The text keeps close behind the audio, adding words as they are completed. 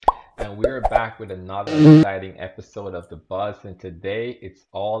and we're back with another exciting episode of The Buzz. And today it's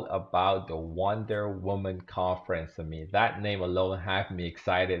all about the Wonder Woman Conference. I mean, that name alone has me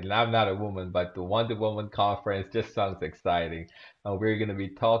excited. And I'm not a woman, but the Wonder Woman Conference just sounds exciting. And we're going to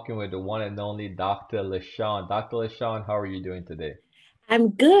be talking with the one and only Dr. La Shawn. Dr. La Shawn, how are you doing today? I'm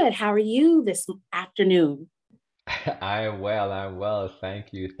good. How are you this afternoon? I'm well, I'm well.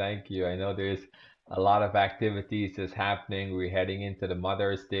 Thank you, thank you. I know there's a lot of activities that's happening. We're heading into the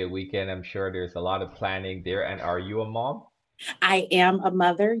Mother's Day weekend. I'm sure there's a lot of planning there. And are you a mom? I am a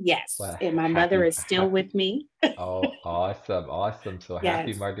mother, yes, Well, and my mother happy, is still happy. with me. Oh, awesome, awesome. So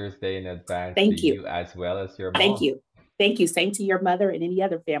happy Yes. Mother's Day in advance to Thank you. you as well as your Thank mom. you. Thank you. Same to your mother and any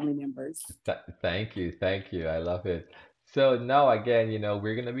other family members. Thank you, thank you. I love it. So now again,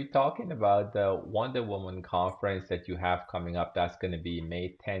 we're gonna be talking about the Wonder Woman conference that you have coming up. That's gonna be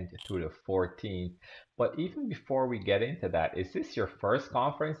May 10th through the 14th. But even before we get into that, is this your first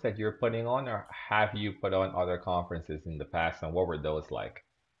conference that you're putting on, or have you put on other conferences in the past, and what were those like?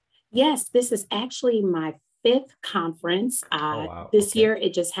 Yes, this is actually my fifth conference. Oh wow, This okay. year,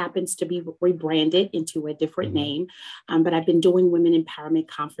 it just happens to be rebranded into a different Mm-hmm. name. But I've been doing women empowerment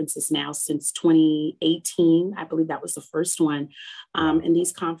conferences now since 2018. I believe that was the first one. Wow. And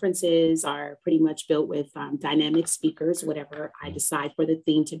these conferences are pretty much built with dynamic speakers, whatever I Mm, decide for the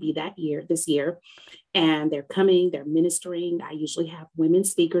theme to be this year, and they're coming, they're ministering. I usually have women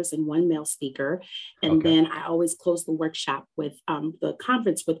speakers and one male speaker. And okay. then I always close the workshop with the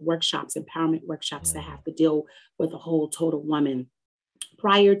conference with workshops, empowerment workshops that Mm, have to deal with a whole total woman.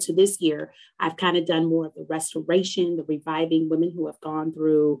 Prior to this year, I've kind of done more of the restoration, the reviving women who have gone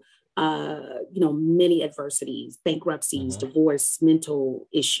through many adversities, bankruptcies, mm-hmm. divorce, mental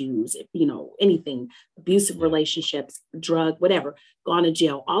issues, anything, abusive Yeah. relationships, drug, whatever, gone to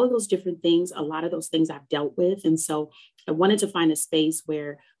jail, all of those different things. A lot of those things I've dealt with. And so I wanted to find a space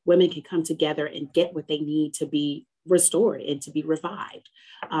where women can come together and get what they need to be restored and to be revived.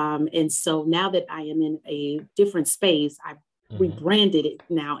 And so now that I am in a different space, I've Mm-hmm. rebranded it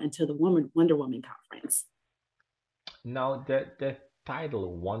now into the Wonder Woman Conference. Now, the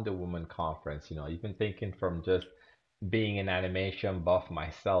title Wonder Woman Conference, even thinking from just being an animation buff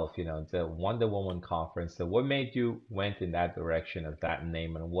myself, the Wonder Woman Conference. So what made you went in that direction of that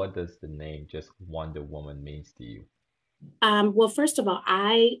name, and what does the name just Wonder Woman means to you? Well, first of all,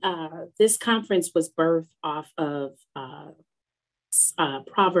 I this conference was birthed off of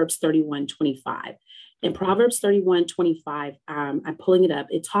Proverbs 31:25. In Okay. Proverbs 31:25, I'm pulling it up.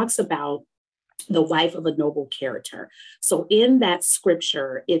 It talks about the wife of a noble character. So in that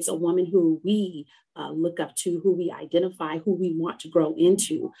scripture, it's a woman who we look up to, who we identify, who we want to grow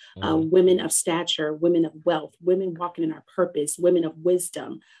into, Mm-hmm. women of stature, women of wealth, women walking in our purpose, women of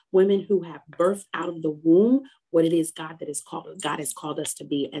wisdom, women who have birthed out of the womb what it is God has called us to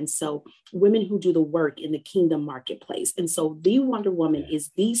be. And so women who do the work in the kingdom marketplace. And so the Wonder Woman Yeah.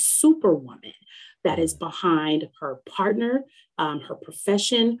 is the superwoman that is Mm-hmm. behind her partner, her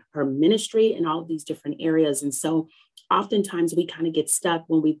profession, her ministry, and all of these different areas. And so oftentimes we kind of get stuck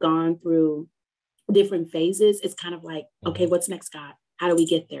when we've gone through different phases. It's kind of like, okay, Mm-hmm. what's next, God? How do we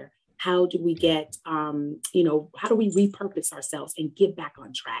get there? How do we Yeah. get, how do we repurpose ourselves and get back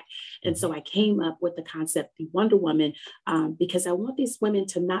on track? And Mm-hmm. so I came up with the concept, the Wonder Woman, because I want these women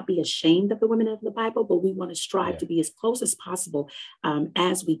to not be ashamed of the women of the Bible, but we want to strive Yeah. to be as close as possible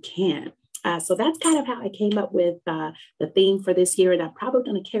as we can. So that's kind of how I came up with the theme for this year, and I'm probably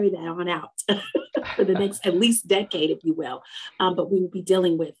going to carry that on out for the next at least decade, if you will. But we will be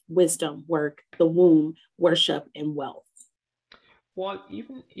dealing with wisdom, work, the womb, worship, and wealth. Well,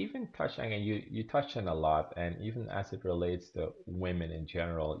 even touching, and you touched on a lot, and even as it relates to women in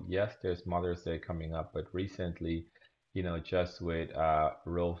general, yes, there's Mother's Day coming up, but recently, just with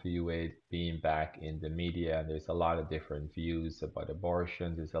Roe v. Wade being back in the media, there's a lot of different views about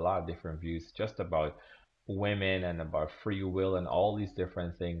abortion. There's a lot of different views just about women and about free will and all these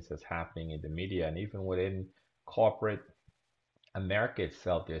different things that's happening in the media, and even within corporate America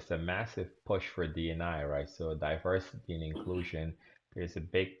itself, there's a massive push for D&I, right? So diversity and inclusion, there's a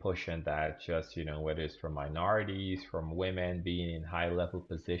big push in that just, whether it's from minorities, from women being in high level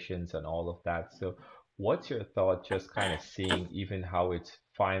positions and all of that. So what's your thought just kind of seeing even how it's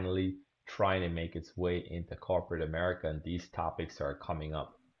finally trying to make its way into corporate America and these topics are coming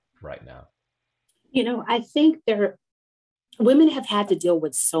up right now? I think women have had to deal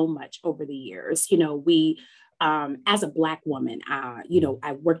with so much over the years. We as a Black woman,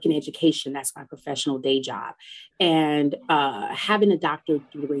 I work in education. That's my professional day job. And having a doctorate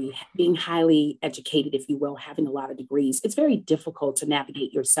degree, being highly educated, if you will, having a lot of degrees, it's very difficult to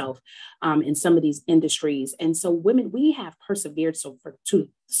navigate yourself in some of these industries. And so women, we have persevered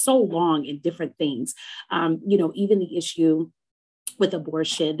so long in different things. Even the issue with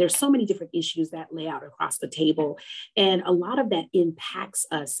abortion. There's so many different issues that lay out across the table. And a lot of that impacts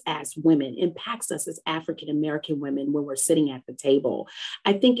us as women, impacts us as African American women when we're sitting at the table.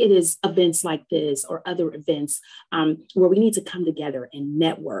 I think it is events like this or other events where we need to come together and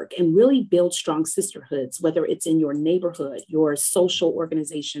network and really build strong sisterhoods, whether it's in your neighborhood, your social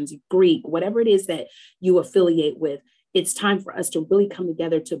organizations, Greek, whatever it is that you affiliate with. It's time for us to really come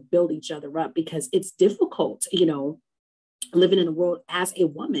together to build each other up because it's difficult, living in the world as a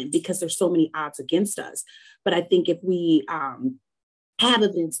woman because there's so many odds against us. But I think if we have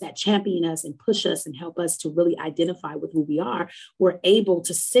events that champion us and push us and help us to really identify with who we are, we're able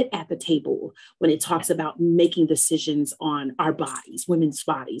to sit at the table when it talks about making decisions on our bodies, women's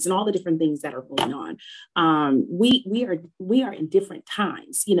bodies, and all the different things that are going on. We are in different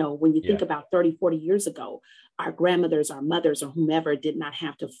times. When you think Yeah. about 30, 40 years ago, our grandmothers, our mothers, or whomever did not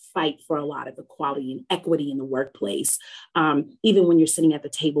have to fight for a lot of equality and equity in the workplace, even when you're sitting at the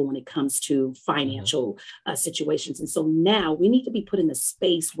table when it comes to Hmm. financial situations. And so now we need to be put in a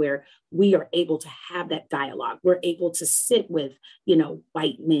space where we are able to have that dialogue. We're able to sit with,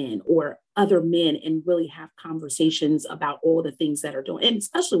 white men or other men and really have conversations about all the things that are doing, and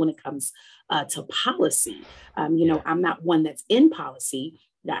especially when it comes to policy. Yeah. I'm not one that's in policy.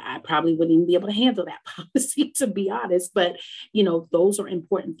 I probably wouldn't even be able to handle that policy, to be honest. But, those are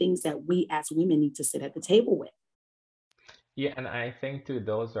important things that we as women need to sit at the table with. Yeah, and I think too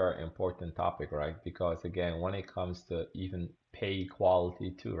those are important topic, right? Because again, when it comes to even pay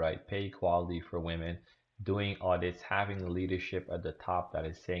equality too, right? Pay equality for women, doing audits, having leadership at the top that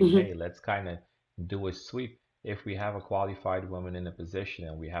is saying, Mhm. hey, let's kind of do a sweep. If we have a qualified woman in a position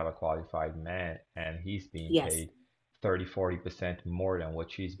and we have a qualified man and he's being Yes, paid 30, 40% more than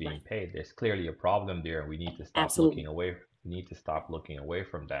what she's being right. paid, there's clearly a problem there. We need to stop looking Absolutely. away. We need to stop looking away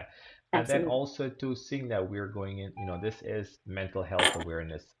from that. And then Absolutely. also to seeing that we're going in, this is Mental Health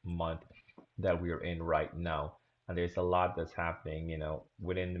Awareness Month that we're in right now. And there's a lot that's happening,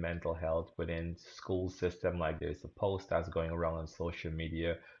 within the mental health, within school system. Like there's a post that's going around on social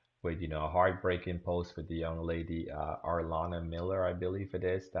media with, a heartbreaking post with the young lady, Arlana Miller, I believe it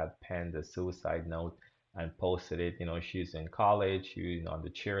is, that penned a suicide note and posted it. She's in college, she was on the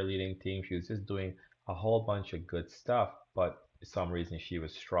cheerleading team. She was just doing a whole bunch of good stuff, but for some reason she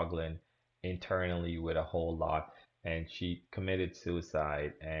was struggling internally with a whole lot, and she committed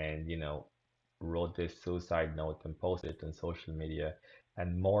suicide and wrote this suicide note and posted it on social media,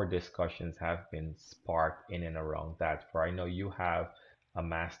 and more discussions have been sparked in and around that. For I know you have a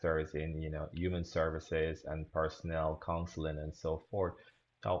master's in human services and personnel counseling and so forth.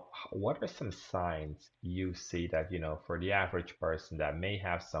 Now, what are some signs you see that for the average person that may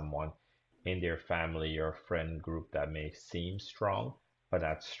have someone in their family or friend group that may seem strong but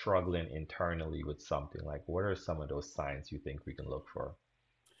that's struggling internally with something? Like, what are some of those signs you think we can look for?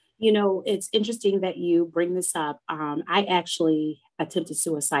 It's interesting that you bring this up. I actually attempted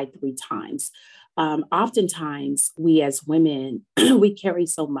suicide 3 times. Oftentimes, we as women, we carry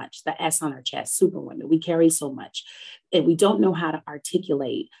so much, the S on our chest, super women, we carry so much, and we don't know how to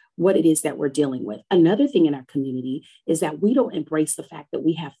articulate what it is that we're dealing with. Another thing in our community is that we don't embrace the fact that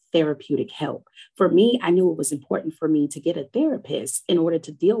we have therapeutic help. For me, I knew it was important for me to get a therapist in order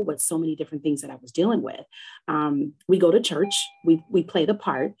to deal with so many different things that I was dealing with. We go to church, we play the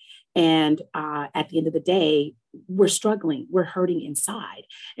part, and at the end of the day, we're struggling, we're hurting inside.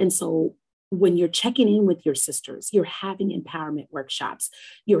 And so when you're checking in with your sisters, you're having empowerment workshops,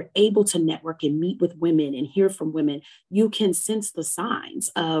 you're able to network and meet with women and hear from women, you can sense the signs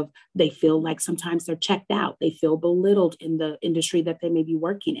of they feel like sometimes they're checked out, they feel belittled in the industry that they may be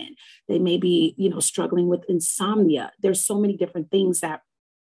working in. They may be, struggling with insomnia. There's so many different things that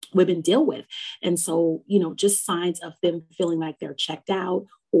women deal with. And so, just signs of them feeling like they're checked out,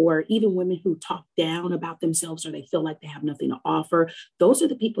 or even women who talk down about themselves or they feel like they have nothing to offer. Those are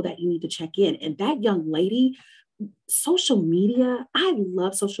the people that you need to check in. And that young lady, social media, I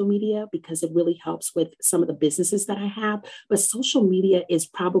love social media because it really helps with some of the businesses that I have. But social media is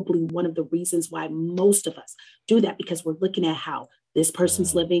probably one of the reasons why most of us do that, because we're looking at how this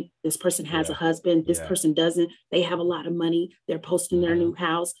person's Mm, living, this person has a yeah, husband, this yeah. person doesn't, they have a lot of money, they're posting their Hmm. new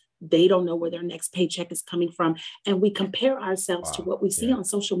house, they don't know where their next paycheck is coming from. And we compare ourselves to Wow. what we see Yeah. on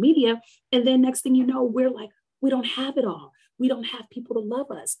social media. And then next thing you know, we're like, we don't have it all. We don't have people to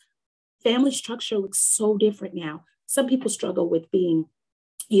love us. family structure looks so different now. Some people struggle with being,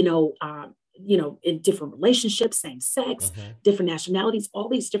 you know, in different relationships, same sex, Hmm. different nationalities, all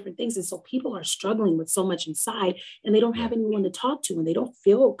these different things. And so people are struggling with so much inside and they don't Yeah. have anyone to talk to and they don't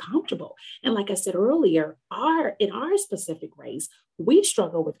feel comfortable. And like I said earlier, in our specific race, we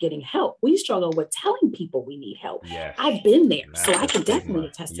struggle with getting help. We struggle with telling people we need help. Yes. I've been there, so I Massive can definitely stigma.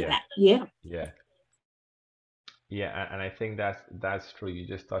 attest to Yeah. that. Yeah. Yeah. Yeah, and I think that's true. You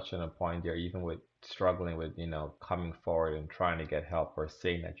just touched on a point there, even with struggling with, coming forward and trying to get help or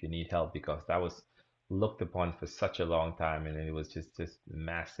saying that you need help because that was looked upon for such a long time and it was just this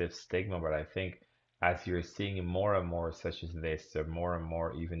massive stigma. But I think as you're seeing more and more such as this, or more and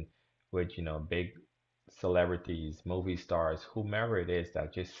more even with, big celebrities, movie stars, whomever it is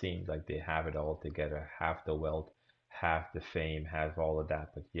that just seems like they have it all together, have the wealth, have the fame, have all of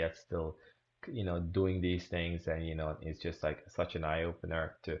that, but yet still doing these things and it's just like such an eye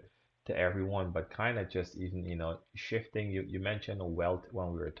opener to everyone, but kind of just even shifting. You mentioned wealth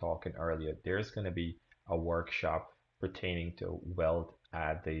when we were talking earlier. There's going to be a workshop pertaining to wealth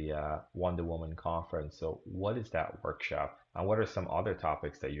at the Wonder Woman conference. So what is that workshop and what are some other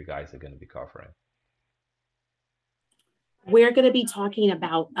topics that you guys are going to be covering? We're going to be talking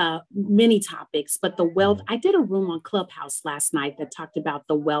about many topics, but the wealth. Hmm. I did a room on Clubhouse last night that talked about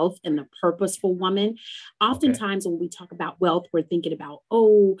the wealth and the purposeful woman. Okay. Oftentimes, when we talk about wealth, we're thinking about,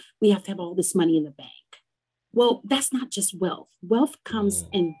 oh, we have to have all this money in the bank. Well, that's not just wealth. Wealth comes Mm.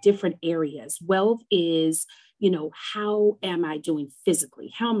 in different areas. Wealth is, how am I doing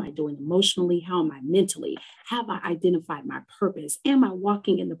physically? How am I doing emotionally? How am I mentally? Have I identified my purpose? Am I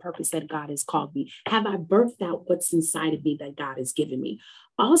walking in the purpose that God has called me? Have I birthed out what's inside of me that God has given me?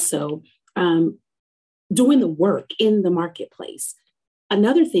 Also, um, doing the work in the marketplace.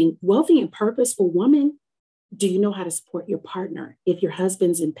 Another thing, wealthy and purposeful woman, do you know how to support your partner? If your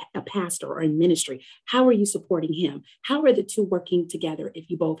husband's a pastor or in ministry, how are you supporting him? How are the two working together if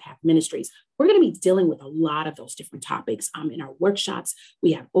you both have ministries? We're going to be dealing with a lot of those different topics in our workshops.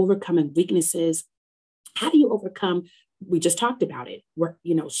 We have overcoming weaknesses. How do you overcome? We just talked about it.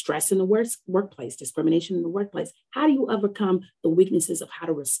 Stress in the workplace, discrimination in the workplace. How do you overcome the weaknesses of how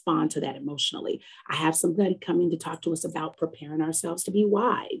to respond to that emotionally? I have somebody coming to talk to us about preparing ourselves to be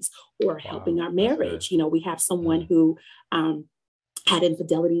wives or helping Wow, our that's good. marriage. We have someone Mm. who had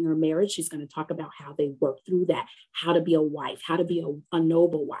infidelity in her marriage. She's going to talk about how they work through that, how to be a wife, how to be a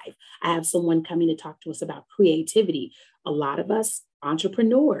noble wife. I have someone coming to talk to us about creativity. A lot of us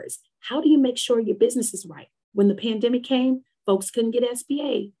entrepreneurs, how do you make sure your business is right? When the pandemic came, folks couldn't get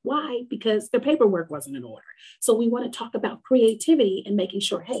SBA. Why? Because their paperwork wasn't in order. So we want to talk about creativity and making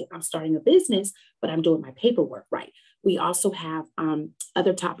sure, hey, I'm starting a business, but I'm doing my paperwork right. We also have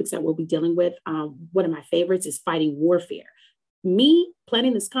other topics that we'll be dealing with. One of my favorites is fighting warfare. Me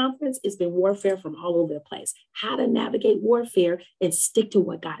planning this conference has been warfare from all over the place. How to navigate warfare and stick to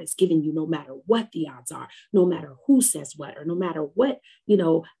what God has given you, no matter what the odds are, no matter who says what, or no matter what,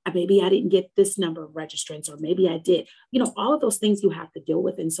 maybe I didn't get this number of registrants, or maybe I did, all of those things you have to deal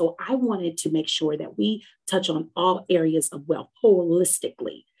with. And so I wanted to make sure that we touch on all areas of wealth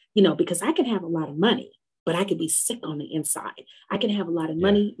holistically, because I can have a lot of money, but I could be sick on the inside. I can have a lot of Yeah.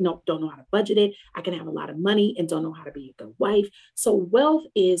 money, no, don't know how to budget it. I can have a lot of money and don't know how to be a good wife. So wealth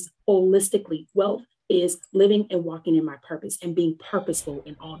is holistically, wealth is living and walking in my purpose and being purposeful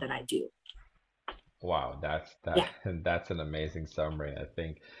in all that I do. Wow, that's that Yeah. that's an amazing summary. I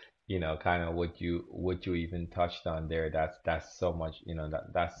think, kind of what you even touched on there, that's so much,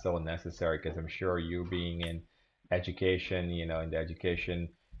 that's so necessary because I'm sure you being in education, in the education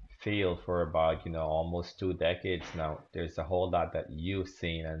field for about, almost 2 decades now, there's a whole lot that you've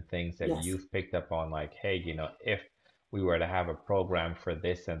seen and things that Yes. you've picked up on, like, hey, if we were to have a program for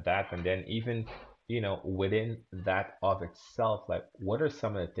this and that, and then even within that of itself, like what are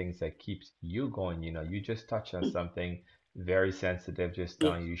some of the things that keeps you going? You just touched on something very sensitive just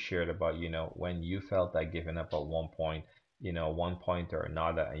now. Yes. You shared about, when you felt like giving up at one point or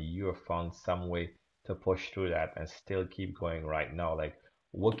another, and you have found some way to push through that and still keep going right now. Like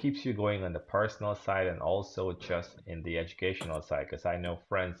what keeps you going on the personal side and also just in the educational side? Because I know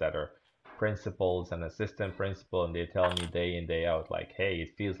friends that are principals and assistant principal and they tell me day in day out like, hey, it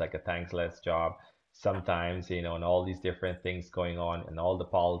feels like a thankless job sometimes, and all these different things going on and all the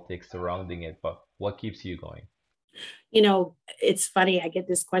politics surrounding it. But what keeps you going? It's funny. I get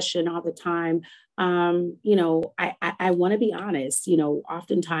this question all the time. I want to be honest.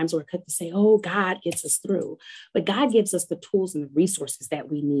 Oftentimes we're quick to say, "Oh, God gets us through," but God gives us the tools and the resources that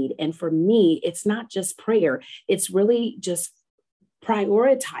we need. And for me, it's not just prayer; it's really just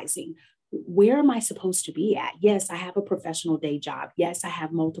prioritizing. Where am I supposed to be at? Yes, I have a professional day job. Yes, I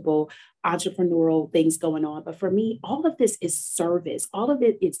have multiple entrepreneurial things going on. But for me, all of this is service. All of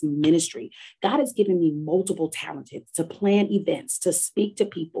it is ministry. God has given me multiple talents to plan events, to speak to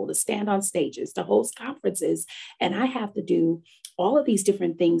people, to stand on stages, to host conferences. And I have to do all of these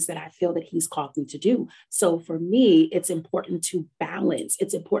different things that I feel that He's called me to do. So for me, it's important to balance.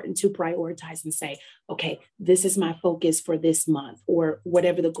 It's important to prioritize and say, okay, this is my focus for this month or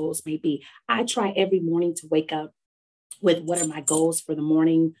whatever the goals may be. I try every morning to wake up with what are my goals for the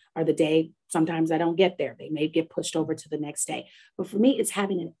morning or the day. Sometimes I don't get there. They may get pushed over to the next day. But for me, it's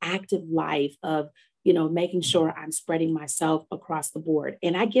having an active life of, making sure I'm spreading myself across the board.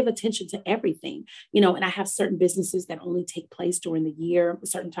 And I give attention to everything, and I have certain businesses that only take place during the year,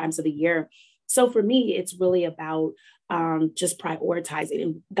 certain times of the year. So for me, it's really about just prioritizing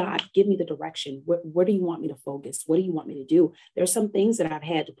and God, give me the direction. Where do you want me to focus? What do you want me to do? There's some things that I've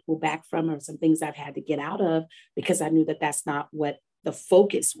had to pull back from, or some things I've had to get out of because I knew that that's not what the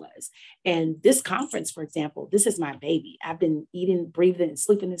focus was. And this conference, for example, this is my baby. I've been eating, breathing, and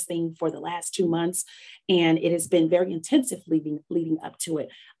sleeping this thing for the last 2 months. And it has been very intensive leading up to it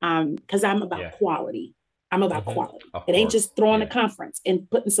because I'm about Yeah. quality. I'm about Mm-hmm. quality. Of It ain't course. just throwing a Yeah. conference and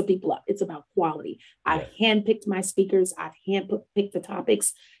putting some people up. It's about quality. I've Yes. handpicked my speakers. I've handpicked the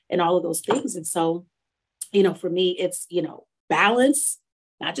topics and all of those things. And so, for me, it's, balance,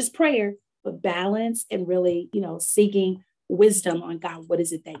 not just prayer, but balance and really, seeking wisdom on God. What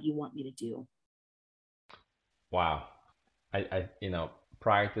is it that you want me to do? Wow.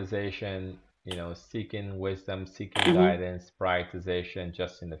 Prioritization, seeking wisdom, seeking Mm-hmm. guidance, prioritization,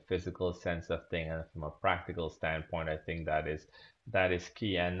 just in the physical sense of thing, and from a practical standpoint, I think that is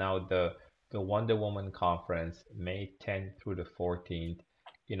key. And now the Wonder Woman conference, May 10th through the 14th.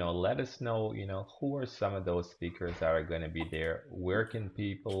 Let us know, who are some of those speakers that are going to be there. Where can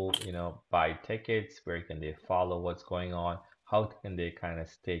people, buy tickets? Where can they follow what's going on? How can they kind of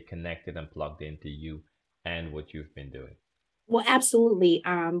stay connected and plugged into you and what you've been doing? Well, absolutely.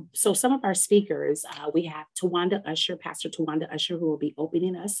 So some of our speakers, we have Tawanda Usher, Pastor Tawanda Usher, who will be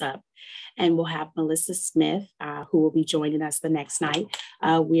opening us up, and we'll have Melissa Smith, who will be joining us the next night.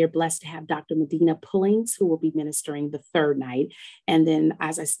 We are blessed to have Dr. Medina Pullings, who will be ministering the third night. And then,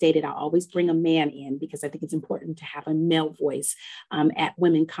 as I stated, I always bring a man in because I think it's important to have a male voice at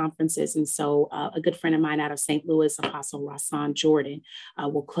women conferences. And so, a good friend of mine out of St. Louis, Apostle Rasan Jordan,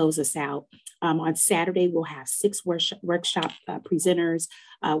 will close us out. On Saturday, we'll have six workshop presenters.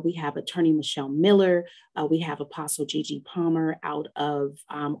 We have attorney Michelle Miller. We have Apostle Gigi Palmer out of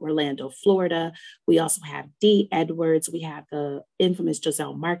Orlando, Florida. We also have Dee Edwards. We have the infamous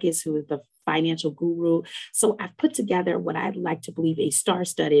Giselle Marcus, who is the financial guru. So I've put together what I'd like to believe a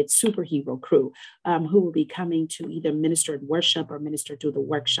star-studded superhero crew who will be coming to either minister in worship or minister through the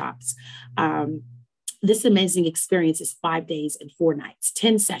workshops. This amazing experience is 5 days and 4 nights,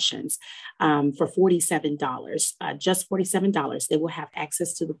 10 sessions for $47, just $47. They will have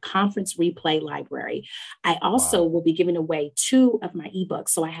access to the conference replay library. I also Wow. will be giving away two of my ebooks.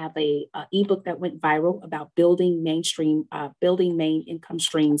 So I have a ebook that went viral about building main income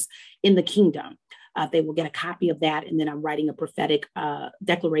streams in the kingdom. They will get a copy of that. And then I'm writing a prophetic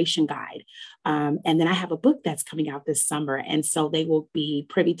declaration guide. And then I have a book that's coming out this summer. And so they will be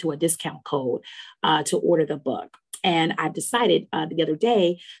privy to a discount code to order the book. And I decided the other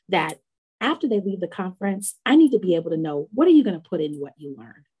day that after they leave the conference, I need to be able to know, what are you going to put in what you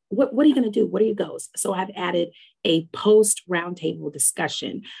learned? What are you going to do? What are your goals? So I've added a post roundtable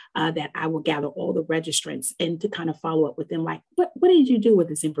discussion that I will gather all the registrants and to kind of follow up with them, like, what did you do with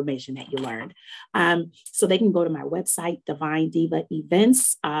this information that you learned? So they can go to my website,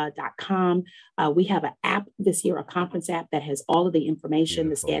 divinedivaevents.com. We have an app this year, a conference app that has all of the information,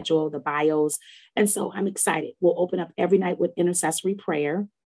 the Beautiful. schedule, the bios. And so I'm excited. We'll open up every night with intercessory prayer.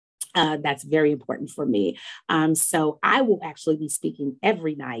 That's very important for me. So I will actually be speaking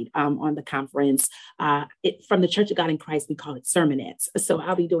every night on the conference. From the Church of God in Christ, we call it sermonettes. So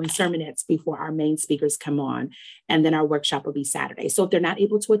I'll be doing sermonettes before our main speakers come on. And then our workshop will be Saturday. So if they're not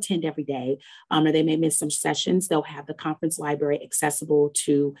able to attend every day, or they may miss some sessions, they'll have the conference library accessible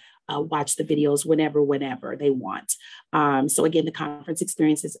to watch the videos whenever they want. So again, the conference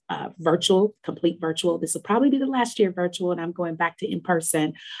experience is virtual, complete virtual. This will probably be the last year virtual, and I'm going back to in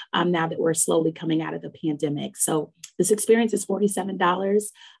person now that we're slowly coming out of the pandemic. So this experience is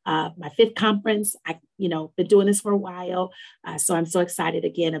 $47. My fifth conference. Been doing this for a while, so I'm so excited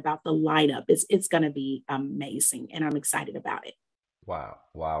again about the lineup. It's going to be amazing, and I'm excited about it. Wow,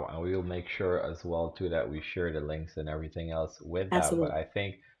 wow. And we will make sure as well too that we share the links and everything else with that. But Absolutely. I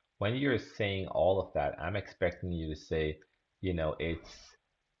think when you're saying all of that, I'm expecting you to say, it's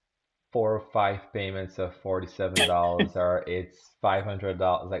 4 or 5 payments of $47, or it's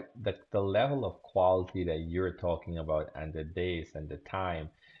 $500. Like the level of quality that you're talking about, and the days and the time,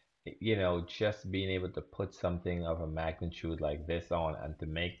 just being able to put something of a magnitude like this on and to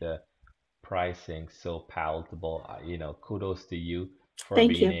make the pricing so palatable. Kudos to you for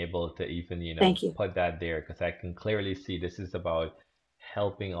Thank being you. able to even, Thank you. put that there, because I can clearly see this is about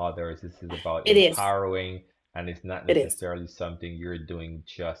helping others. This is about It is. empowering, and it's not It is. necessarily something you're doing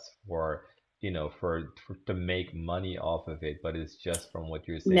just for, for to make money off of it, but it's just from what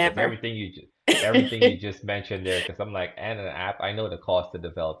you're saying. Because Never. everything you just mentioned there, because I'm like, and an app, I know the cost to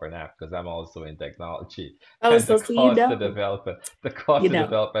develop an app because I'm also in technology, Oh, and the so you cost to know. develop the cost You to know.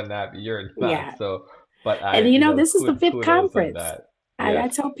 develop an app, you're not. Yeah. So, but And this is the fifth kudos on conference. that. I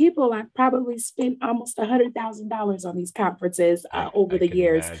Yes, tell people I probably spent almost $100,000 on these conferences over I the can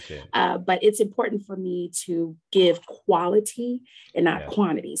years. imagine. But it's important for me to give quality and not Yes.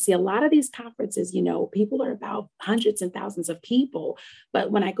 quantity. See, a lot of these conferences, people are about hundreds and thousands of people. But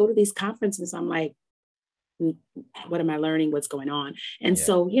when I go to these conferences, I'm like, what am I learning? What's going on? And Yeah.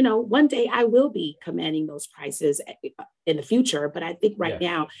 so, one day I will be commanding those prices in the future. But I think right Yes.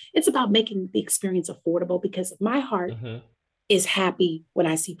 now it's about making the experience affordable because my heart Mm-hmm. is happy when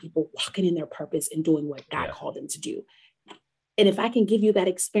I see people walking in their purpose and doing what God Yes. called them to do. And if I can give you that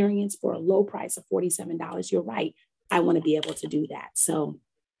experience for a low price of $47, you're right. I want to be able to do that. So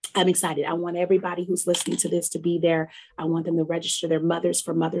I'm excited. I want everybody who's listening to this to be there. I want them to register their mothers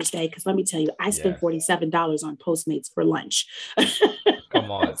for Mother's Day. Because let me tell you, I spent Yes. $47 on Postmates for lunch. Come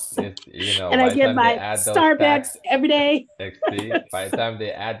on. So, It's, and I by the get time they my add those Starbucks tax, every day. XC, by the So, time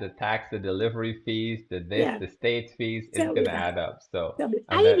they add the tax, the delivery fees, yeah, the state fees, it's tell me gonna about add it. up. So, Tell me.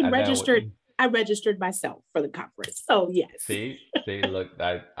 and then, and then, I registered myself for the conference. So yes. look,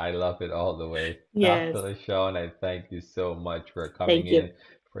 I love it all the way. Dr. Yes. La Shawn, I thank you so much for coming Thank in, you.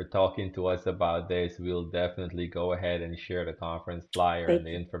 for talking to us about this. We'll definitely go ahead and share the conference flyer and Thank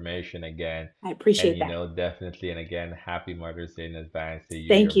the you. information again. I And, appreciate that. definitely, and again, happy Mother's Day in advance to you,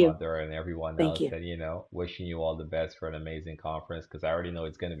 your Thank you. mother, and everyone Thank else. you. And, wishing you all the best for an amazing conference, because I already know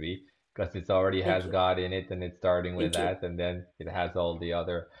it's going to be, because it's already has Thank you. God in it, and it's starting with Thank you. that, and then it has all the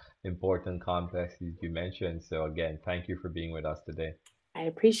other important complexities you mentioned. So again, thank you for being with us today. I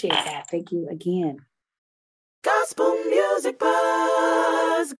appreciate that. Thank you again. Gospel Music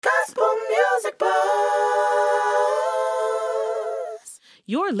Buzz. Gospel Music Buzz.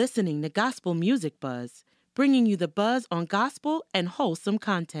 You're listening to Gospel Music Buzz, bringing you the buzz on gospel and wholesome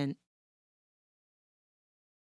content.